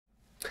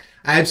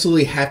I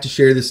absolutely have to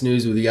share this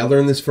news with you. I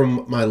learned this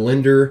from my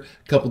lender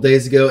a couple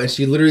days ago, and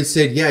she literally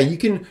said, yeah, you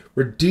can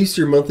reduce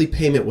your monthly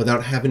payment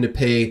without having to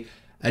pay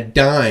a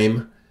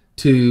dime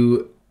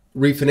to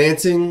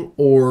refinancing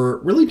or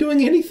really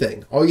doing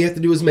anything. All you have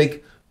to do is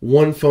make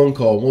one phone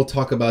call. We'll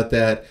talk about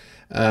that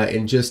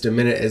in just a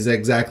minute as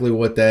exactly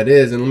what that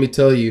is. And let me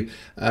tell you,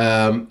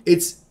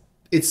 it's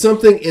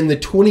something in the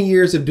 20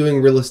 years of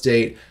doing real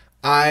estate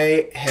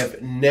I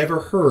have never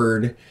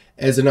heard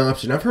as an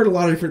option. I've heard a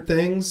lot of different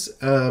things,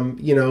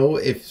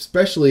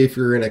 especially if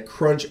you're in a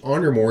crunch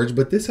on your mortgage,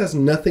 but this has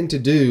nothing to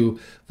do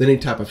with any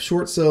type of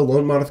short sale,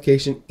 loan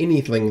modification,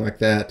 anything like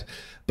that.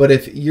 But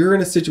if you're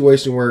in a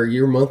situation where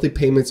your monthly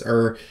payments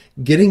are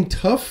getting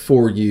tough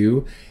for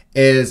you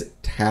as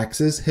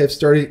taxes have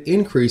started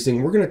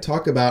increasing, we're going to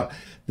talk about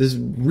this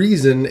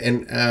reason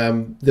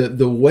and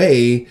the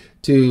way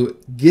to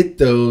get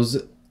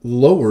those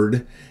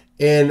lowered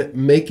and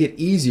make it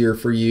easier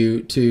for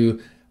you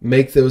to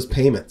make those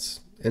payments.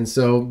 And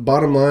so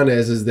bottom line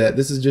is that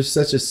this is just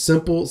such a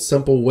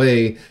simple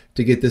way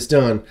to get this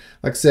done.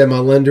 Like I said, my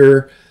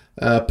lender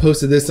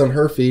posted this on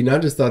her feed, and I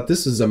just thought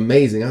this was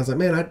amazing. I was like,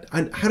 man,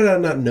 how did I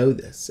not know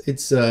this?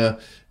 It's,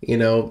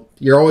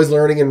 you're always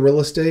learning in real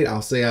estate.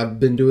 I'll say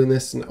I've been doing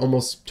this in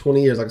almost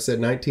 20 years. Like I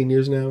said, 19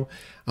 years now.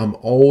 I'm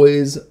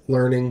always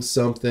learning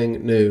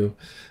something new.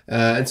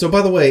 And so,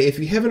 by the way, if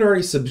you haven't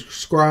already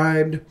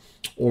subscribed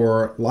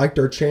or liked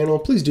our channel,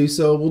 please do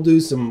so. We'll do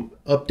some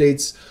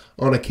updates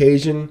on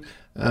occasion,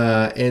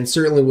 and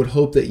certainly would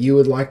hope that you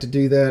would like to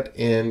do that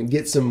and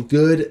get some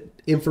good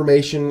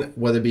information,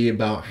 whether it be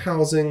about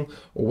housing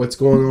or what's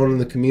going on in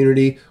the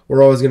community.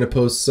 We're always going to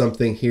post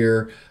something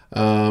here,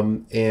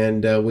 and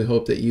we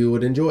hope that you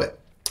would enjoy it.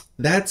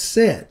 That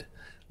said,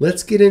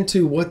 let's get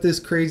into what this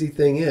crazy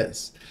thing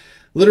is.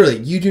 Literally,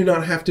 you do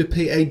not have to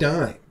pay a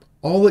dime.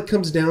 All it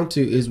comes down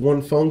to is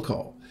one phone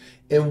call.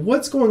 And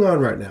what's going on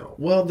right now?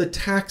 Well, the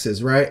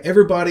taxes, right?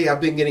 Everybody,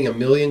 I've been getting a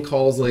million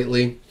calls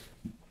lately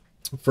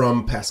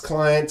from past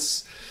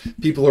clients,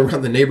 people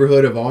around the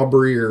neighborhood of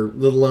Aubrey or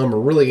Little Elm or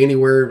really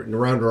anywhere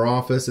around our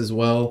office as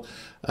well,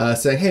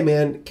 saying, hey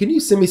man, can you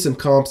send me some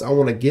comps? I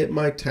want to get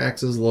my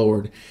taxes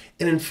lowered.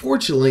 And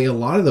unfortunately, a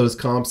lot of those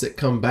comps that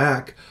come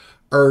back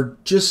are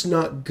just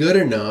not good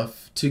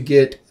enough to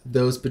get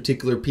those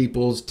particular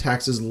people's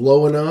taxes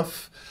low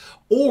enough,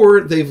 or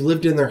they've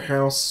lived in their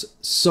house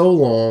so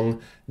long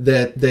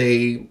that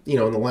they,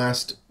 in the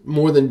last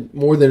more than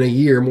a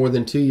year, more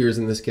than 2 years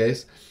in this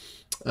case,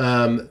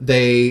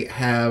 they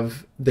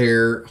have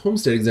their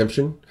homestead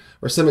exemption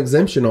or some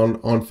exemption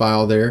on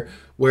file there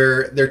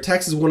where their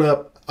taxes went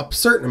up a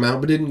certain amount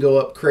but didn't go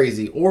up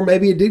crazy, or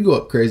maybe it did go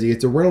up crazy.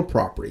 It's a rental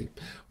property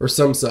or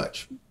some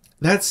such.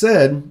 That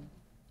said,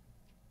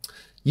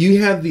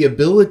 you have the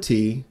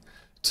ability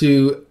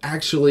to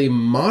actually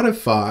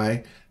modify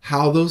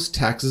how those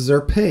taxes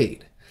are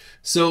paid.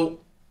 So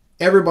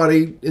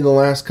everybody in the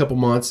last couple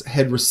months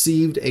had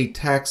received a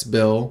tax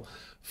bill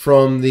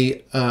from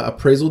the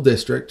appraisal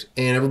district,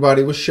 and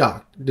everybody was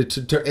shocked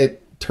in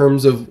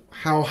terms of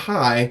how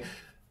high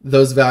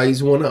those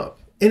values went up.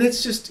 And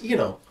it's just,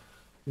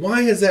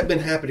 why has that been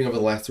happening over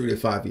the last 3 to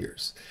 5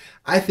 years?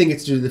 I think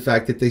it's due to the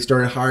fact that they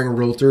started hiring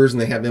realtors and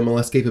they have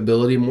MLS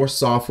capability, more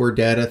software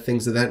data,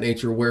 things of that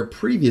nature, where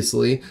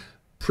previously,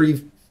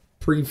 pre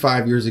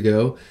 5 years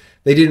ago,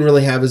 they didn't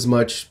really have as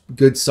much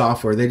good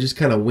software. They just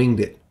kind of winged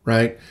it,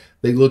 right?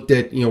 They looked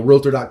at,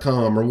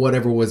 Realtor.com or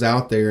whatever was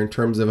out there in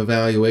terms of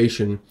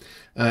evaluation.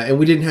 And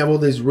we didn't have all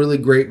this really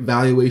great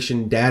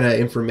valuation data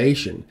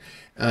information.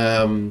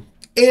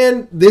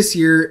 And this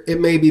year, it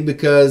may be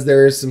because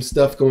there is some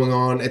stuff going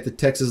on at the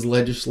Texas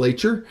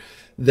legislature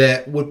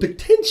that would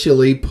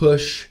potentially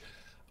push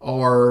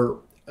our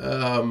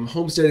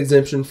homestead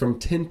exemption from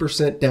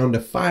 10% down to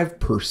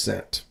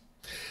 5%.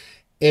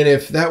 And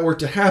if that were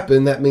to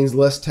happen, that means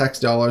less tax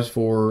dollars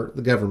for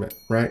the government,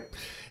 right?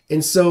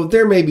 And so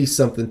there may be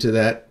something to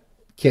that.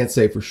 Can't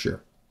say for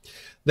sure.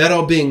 That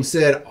all being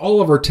said, all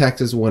of our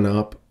taxes went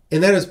up,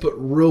 and that has put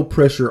real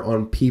pressure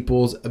on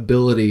people's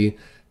ability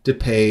to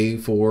pay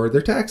for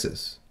their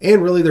taxes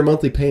and really their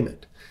monthly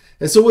payment.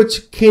 And so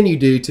what can you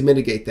do to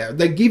mitigate that?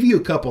 They give you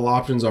a couple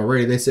options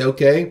already. They say,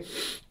 okay,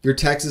 your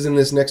taxes in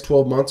this next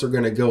 12 months are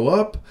going to go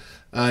up.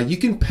 You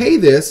can pay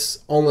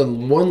this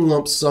on one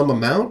lump sum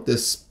amount,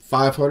 this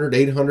 500,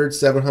 800,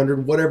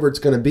 700, whatever it's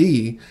going to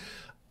be,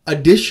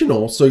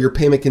 additional, so your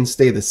payment can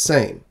stay the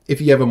same if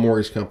you have a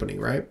mortgage company,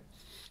 right?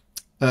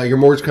 Your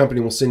mortgage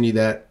company will send you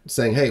that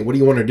saying, hey, what do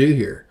you want to do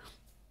here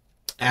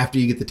after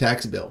you get the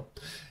tax bill?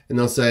 And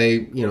they'll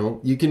say,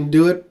 you can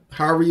do it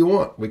however you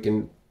want. We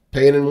can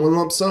pay it in one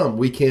lump sum.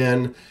 We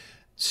can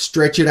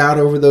stretch it out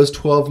over those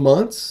 12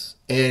 months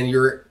and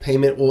your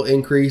payment will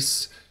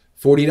increase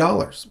 $40,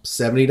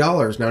 $70,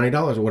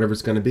 $90, or whatever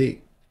it's going to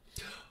be.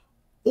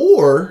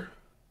 Or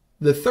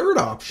the third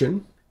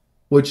option,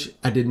 which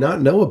I did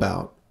not know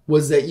about,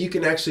 was that you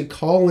can actually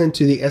call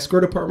into the escrow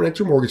department at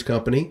your mortgage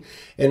company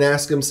and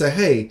ask them, say,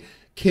 hey,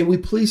 can we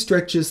please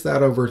stretch this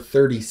out over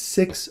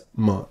 36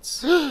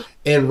 months?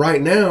 And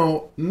right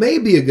now may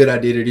be a good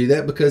idea to do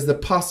that because the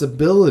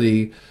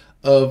possibility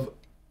of,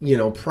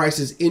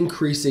 prices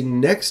increasing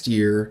next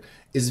year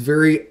is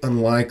very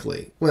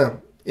unlikely.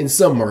 Well, in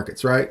some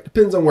markets, right?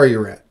 Depends on where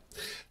you're at.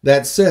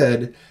 That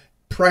said,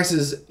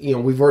 prices,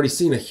 we've already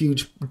seen a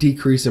huge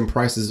decrease in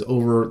prices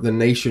over the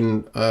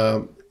nation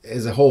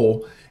as a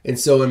whole. And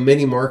so in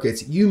many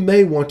markets, you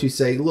may want to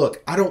say,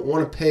 look, I don't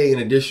want to pay an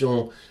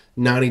additional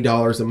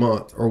 $90 a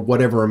month or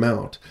whatever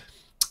amount.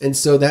 And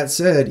so that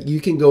said, you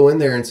can go in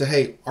there and say,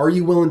 hey, are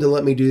you willing to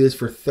let me do this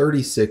for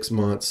 36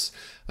 months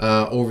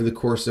over the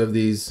course of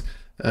this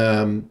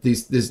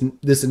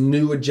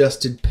new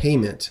adjusted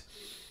payment?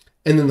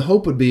 And then the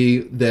hope would be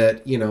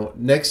that,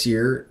 next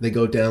year they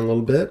go down a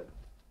little bit,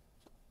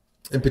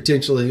 and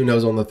potentially, who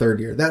knows, on the third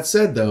year. That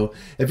said, though,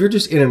 if you're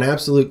just in an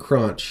absolute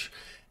crunch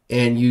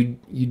and you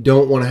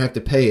don't want to have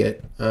to pay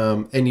it,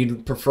 and you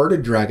prefer to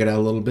drag it out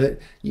a little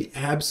bit, you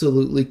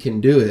absolutely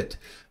can do it,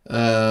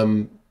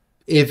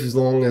 as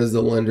long as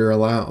the lender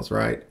allows,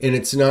 right? And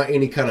it's not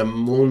any kind of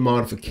loan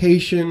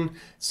modification.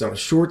 It's not a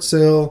short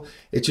sale.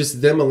 It's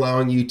just them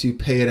allowing you to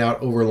pay it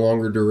out over a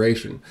longer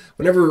duration.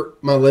 Whenever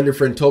my lender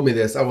friend told me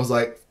this, I was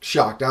like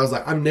shocked. I was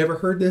like, I've never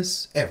heard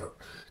this ever.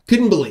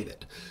 Couldn't believe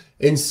it.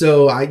 And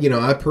so I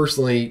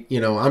personally,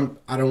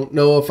 I don't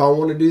know if I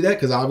want to do that,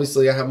 because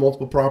obviously I have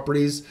multiple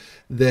properties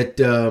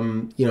that,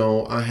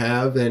 I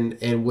have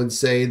and would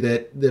say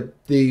that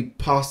the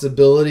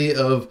possibility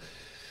of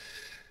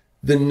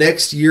the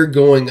next year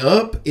going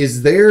up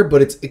is there,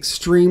 but it's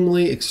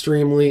extremely,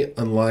 extremely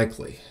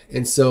unlikely.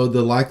 And so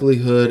the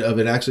likelihood of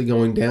it actually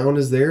going down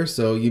is there.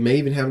 So you may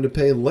even have to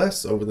pay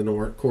less over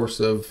the course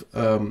of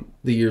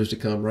the years to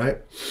come, right?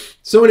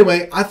 So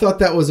anyway, I thought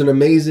that was an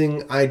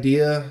amazing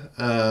idea,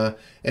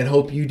 and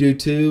hope you do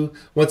too.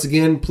 Once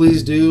again,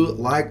 please do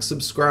like,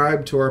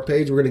 subscribe to our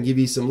page. We're going to give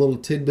you some little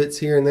tidbits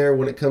here and there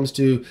when it comes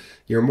to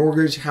your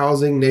mortgage,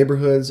 housing,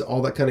 neighborhoods,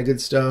 all that kind of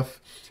good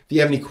stuff. If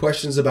you have any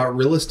questions about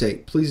real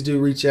estate, please do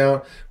reach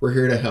out. We're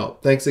here to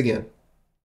help. Thanks again.